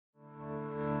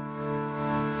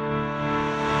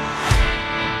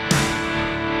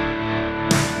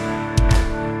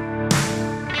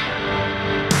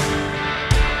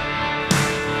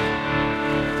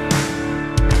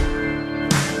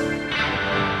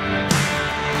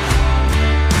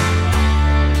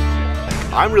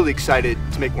I'm really excited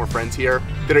to make more friends here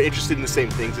that are interested in the same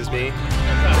things as me.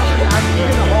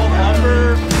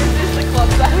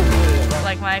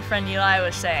 Like my friend Eli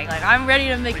was saying, like, I'm ready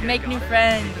to make new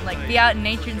friends, and, like, be out in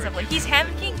nature and stuff. Like, he's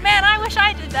hammocking, man, I wish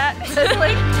I did that.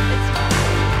 Like,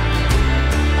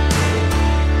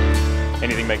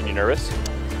 anything making you nervous?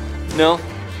 No.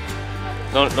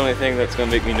 The only thing that's going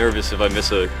to make me nervous if I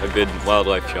miss a good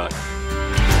wildlife shot.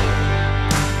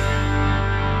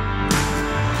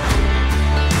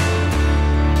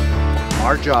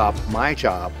 Our job, my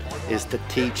job, is to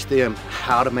teach them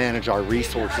how to manage our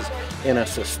resources in a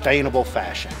sustainable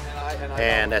fashion.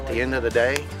 And at the end of the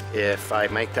day, if I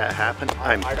make that happen,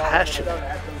 I'm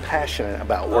passionate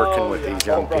about working with these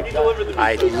young people.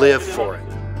 I live for it.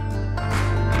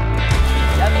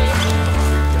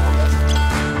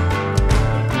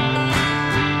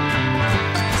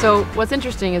 So what's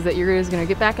interesting is that you're going to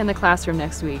get back in the classroom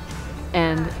next week,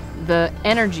 and the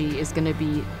energy is going to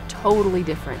be totally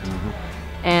different.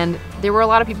 And there were a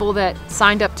lot of people that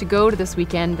signed up to go to this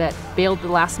weekend that bailed at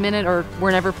the last minute or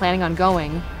were never planning on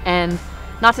going. And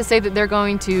not to say that they're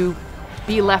going to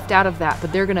be left out of that,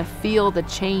 but they're going to feel the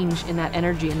change in that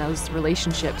energy in those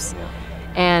relationships.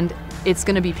 And it's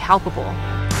going to be palpable.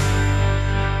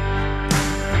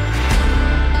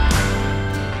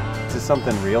 This is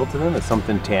something real to them. It's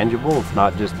something tangible. It's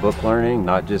not just book learning,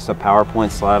 not just a PowerPoint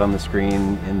slide on the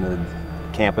screen in the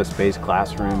campus-based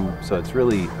classroom. So it's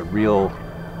really a real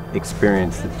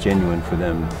experience that's genuine for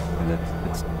them, and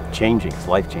it's changing, it's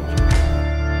life-changing.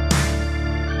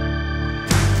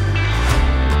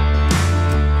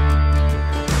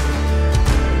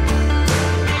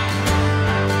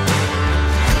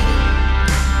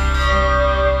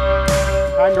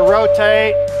 Time to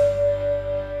rotate.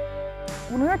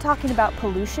 When we were talking about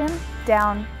pollution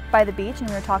down by the beach and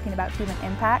we were talking about human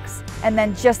impacts, and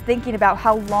then just thinking about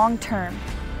how long-term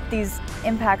these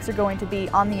impacts are going to be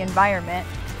on the environment,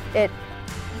 it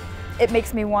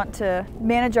makes me want to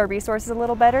manage our resources a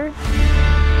little better.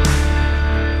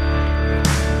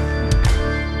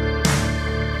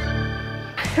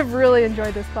 I've really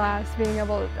enjoyed this class,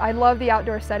 I love the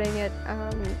outdoor setting. It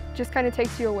just kind of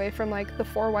takes you away from like the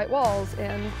four white walls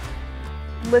and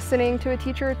listening to a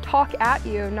teacher talk at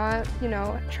you, not,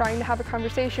 trying to have a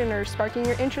conversation or sparking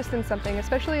your interest in something,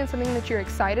 especially in something that you're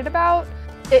excited about.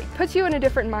 It puts you in a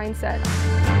different mindset.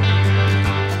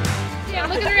 Yeah,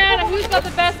 looking around at who's got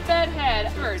the best bed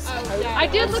head first. I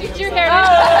did look at your hair.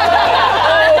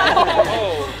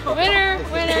 Oh. Winner,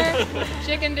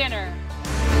 chicken dinner.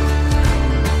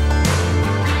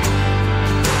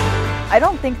 I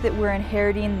don't think that we're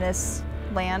inheriting this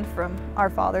land from our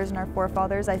fathers and our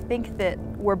forefathers. I think that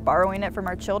we're borrowing it from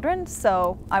our children,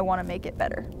 so I want to make it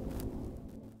better.